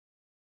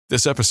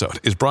This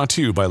episode is brought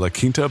to you by La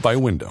Quinta by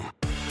Wyndham.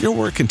 Your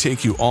work can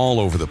take you all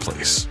over the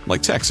place,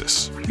 like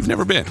Texas. You've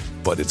never been,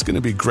 but it's going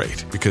to be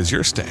great because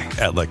you're staying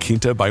at La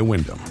Quinta by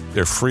Wyndham.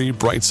 Their free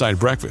Bright Side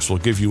breakfast will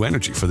give you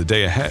energy for the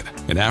day ahead.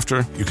 And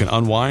after, you can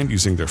unwind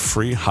using their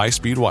free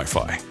high-speed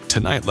Wi-Fi.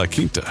 Tonight, La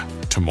Quinta.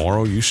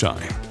 Tomorrow, you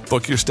shine.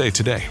 Book your stay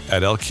today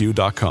at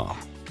lq.com.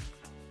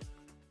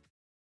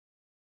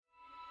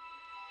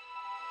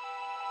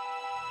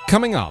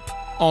 Coming up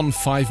on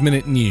 5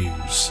 Minute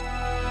News.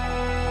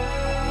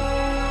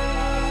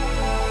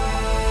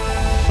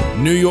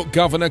 New York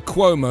Governor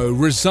Cuomo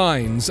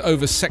resigns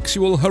over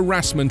sexual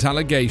harassment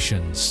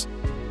allegations.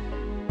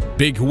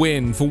 Big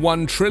win for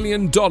 $1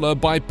 trillion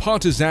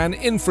bipartisan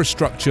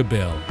infrastructure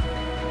bill.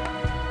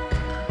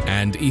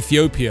 And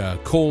Ethiopia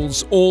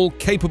calls all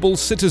capable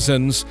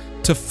citizens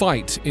to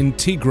fight in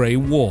Tigray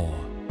war.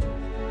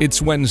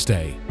 It's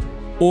Wednesday,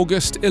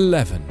 August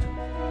 11.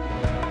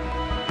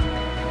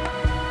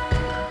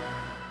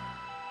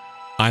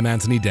 I'm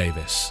Anthony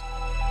Davis.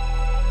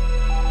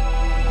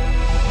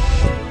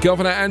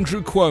 Governor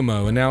Andrew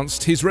Cuomo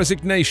announced his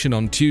resignation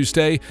on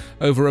Tuesday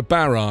over a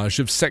barrage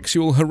of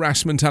sexual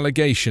harassment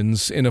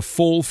allegations in a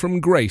fall from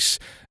grace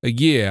a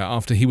year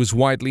after he was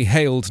widely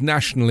hailed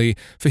nationally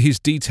for his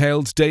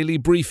detailed daily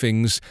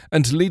briefings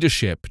and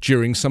leadership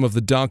during some of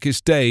the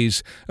darkest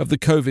days of the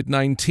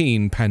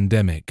COVID-19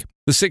 pandemic.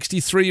 The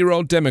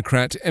 63-year-old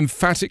Democrat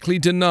emphatically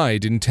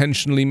denied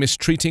intentionally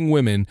mistreating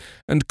women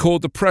and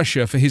called the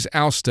pressure for his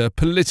ouster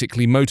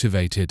politically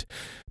motivated.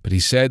 But he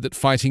said that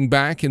fighting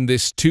back in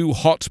this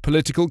too-hot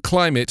political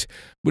climate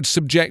would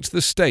subject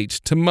the state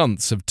to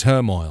months of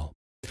turmoil.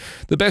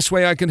 The best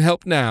way I can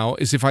help now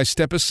is if I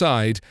step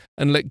aside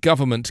and let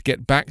government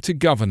get back to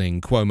governing,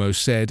 Cuomo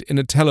said in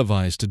a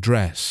televised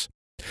address.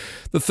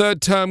 The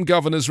third-term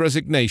governor's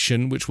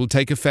resignation, which will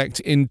take effect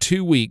in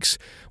 2 weeks,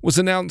 was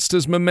announced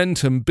as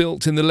momentum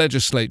built in the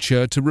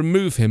legislature to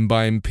remove him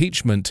by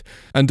impeachment,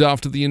 and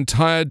after the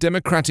entire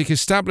Democratic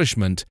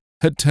establishment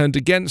had turned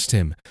against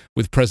him,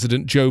 with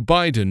President Joe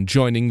Biden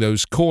joining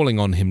those calling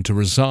on him to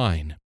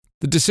resign.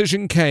 The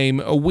decision came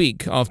a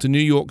week after New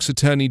York's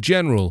Attorney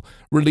General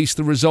released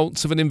the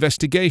results of an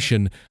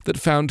investigation that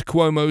found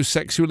Cuomo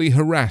sexually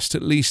harassed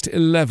at least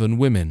 11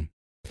 women.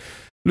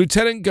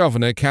 Lieutenant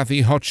Governor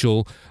Kathy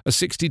Hochul, a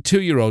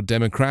 62-year-old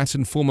Democrat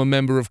and former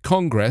member of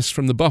Congress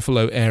from the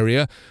Buffalo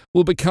area,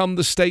 will become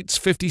the state's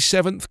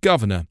 57th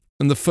governor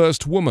and the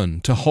first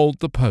woman to hold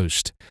the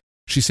post.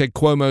 She said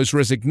Cuomo's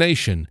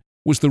resignation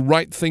was the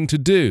right thing to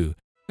do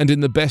and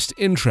in the best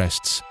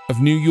interests of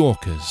New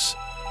Yorkers.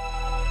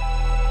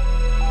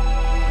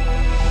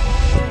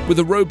 With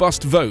a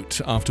robust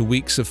vote after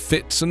weeks of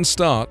fits and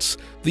starts,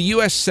 the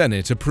U.S.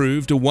 Senate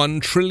approved a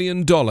 $1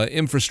 trillion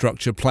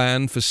infrastructure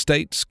plan for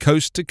states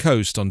coast to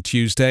coast on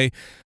Tuesday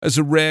as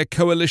a rare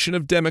coalition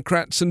of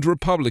Democrats and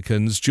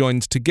Republicans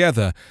joined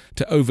together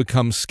to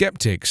overcome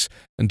skeptics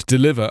and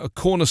deliver a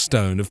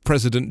cornerstone of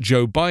President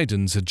Joe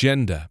Biden's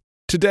agenda.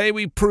 Today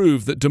we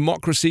prove that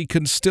democracy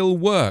can still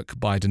work,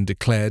 Biden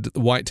declared at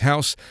the White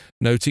House,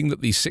 noting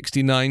that the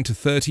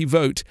 69-30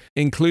 vote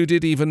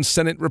included even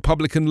Senate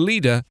Republican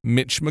leader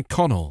Mitch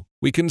McConnell.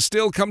 We can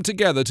still come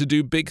together to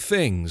do big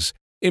things,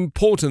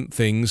 important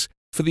things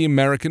for the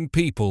American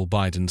people,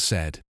 Biden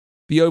said.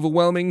 The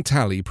overwhelming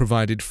tally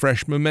provided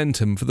fresh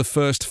momentum for the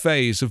first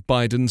phase of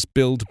Biden's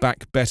Build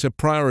Back Better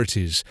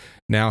priorities,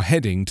 now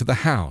heading to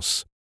the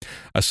House.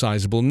 A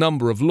sizable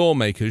number of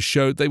lawmakers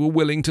showed they were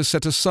willing to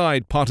set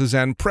aside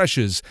partisan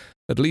pressures,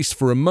 at least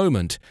for a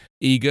moment,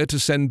 eager to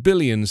send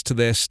billions to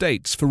their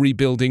states for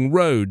rebuilding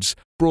roads,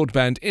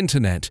 broadband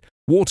internet,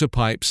 water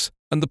pipes,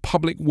 and the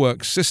public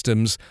works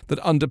systems that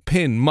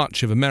underpin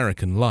much of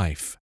American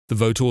life. The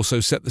vote also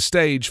set the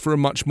stage for a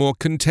much more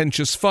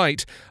contentious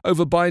fight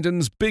over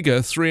Biden's bigger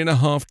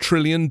 $3.5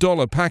 trillion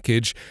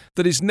package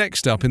that is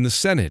next up in the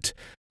Senate,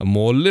 a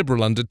more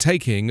liberal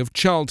undertaking of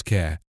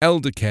childcare,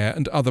 elder care,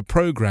 and other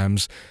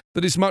programs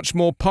that is much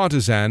more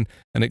partisan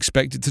and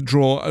expected to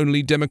draw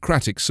only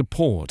Democratic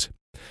support.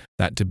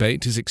 That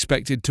debate is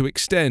expected to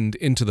extend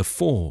into the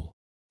fall.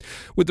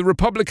 With the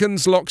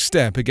Republicans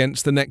lockstep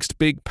against the next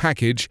big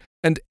package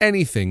and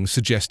anything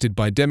suggested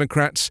by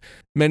Democrats,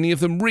 many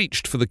of them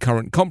reached for the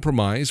current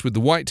compromise with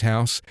the White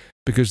House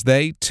because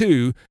they,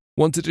 too,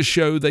 wanted to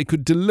show they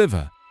could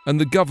deliver and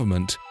the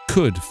government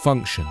could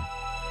function.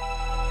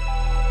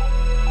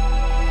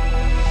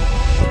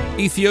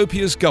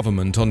 Ethiopia's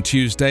government on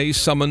Tuesday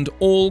summoned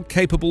all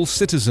capable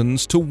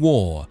citizens to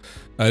war,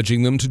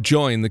 urging them to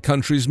join the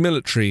country's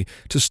military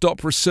to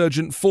stop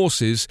resurgent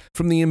forces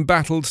from the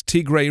embattled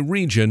Tigray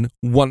region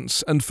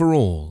once and for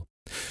all.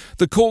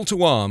 The call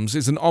to arms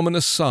is an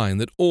ominous sign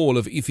that all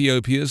of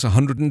Ethiopia's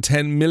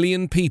 110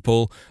 million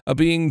people are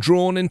being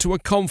drawn into a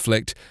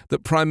conflict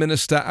that Prime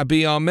Minister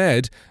Abiy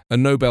Ahmed, a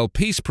Nobel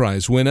Peace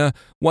Prize winner,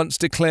 once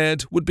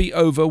declared would be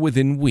over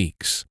within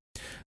weeks.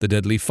 The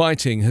deadly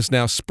fighting has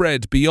now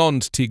spread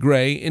beyond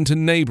Tigray into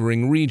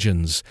neighbouring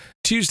regions.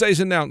 Tuesday's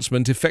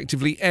announcement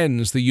effectively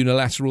ends the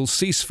unilateral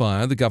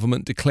ceasefire the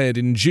government declared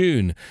in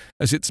June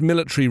as its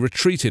military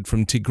retreated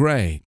from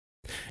Tigray.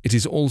 It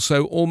is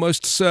also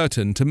almost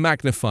certain to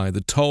magnify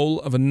the toll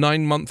of a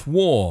 9-month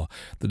war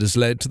that has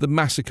led to the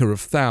massacre of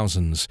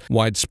thousands,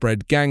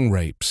 widespread gang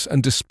rapes,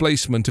 and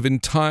displacement of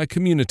entire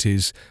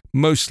communities,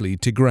 mostly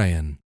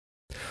Tigrayan.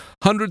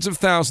 Hundreds of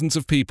thousands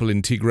of people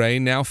in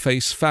Tigray now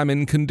face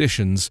famine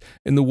conditions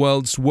in the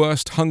world's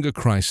worst hunger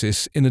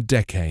crisis in a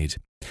decade.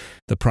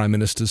 The Prime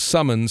Minister's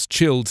summons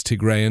chilled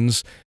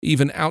Tigrayans,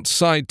 even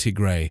outside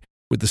Tigray,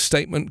 with the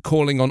statement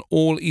calling on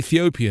all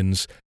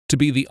Ethiopians to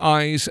be the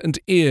eyes and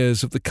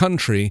ears of the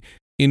country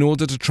in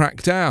order to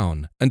track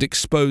down and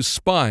expose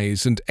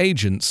spies and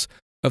agents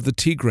of the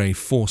Tigray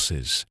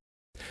forces.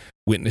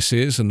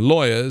 Witnesses and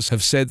lawyers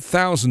have said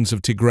thousands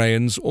of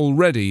Tigrayans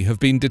already have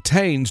been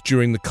detained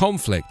during the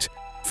conflict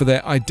for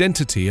their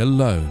identity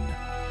alone.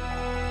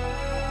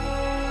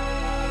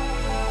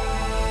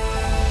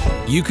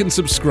 You can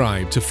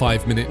subscribe to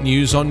 5 Minute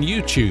News on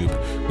YouTube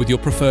with your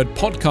preferred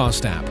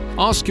podcast app.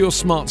 Ask your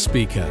smart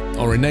speaker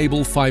or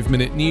enable 5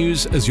 Minute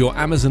News as your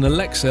Amazon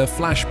Alexa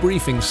flash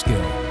briefing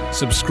skill.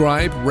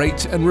 Subscribe,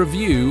 rate and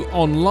review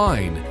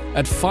online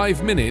at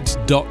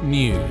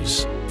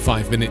 5minute.news.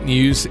 5 Minute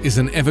News is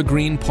an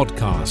evergreen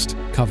podcast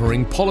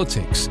covering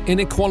politics,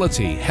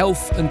 inequality,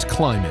 health and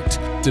climate,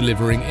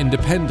 delivering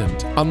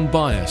independent,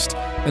 unbiased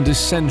and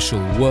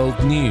essential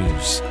world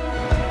news.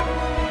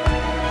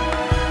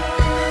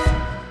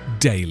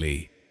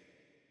 Daily.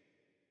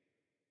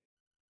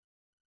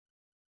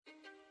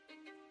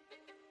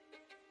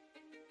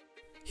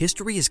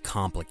 History is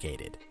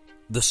complicated.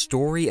 The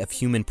story of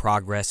human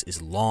progress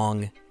is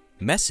long,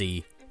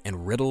 messy,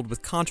 and riddled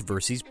with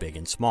controversies big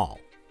and small.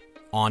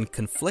 On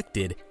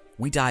Conflicted,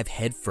 we dive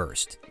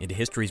headfirst into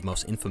history's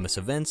most infamous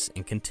events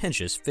and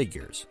contentious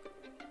figures.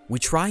 We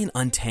try and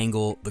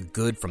untangle the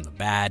good from the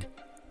bad,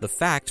 the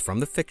fact from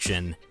the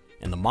fiction,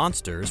 and the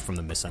monsters from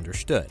the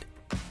misunderstood.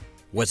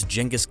 Was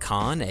Genghis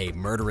Khan a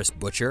murderous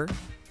butcher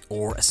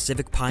or a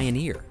civic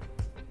pioneer?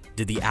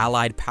 Did the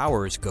Allied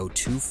powers go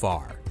too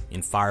far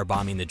in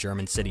firebombing the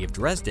German city of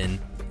Dresden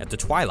at the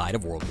twilight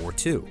of World War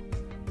II?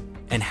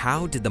 And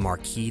how did the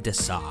Marquis de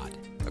Sade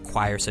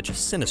acquire such a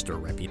sinister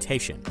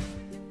reputation?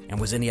 And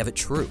was any of it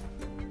true?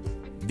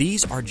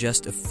 These are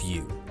just a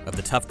few of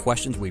the tough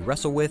questions we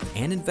wrestle with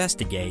and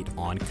investigate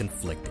on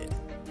Conflicted.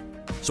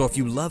 So if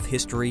you love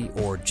history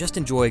or just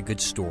enjoy a good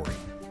story,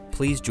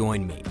 please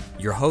join me,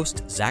 your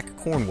host, Zach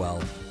Cornwell,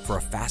 for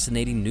a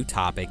fascinating new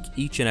topic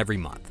each and every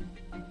month.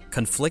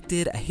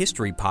 Conflicted, a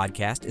history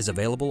podcast, is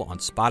available on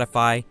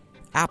Spotify,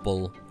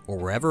 Apple, or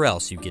wherever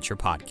else you get your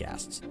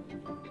podcasts.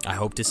 I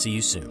hope to see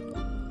you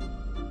soon.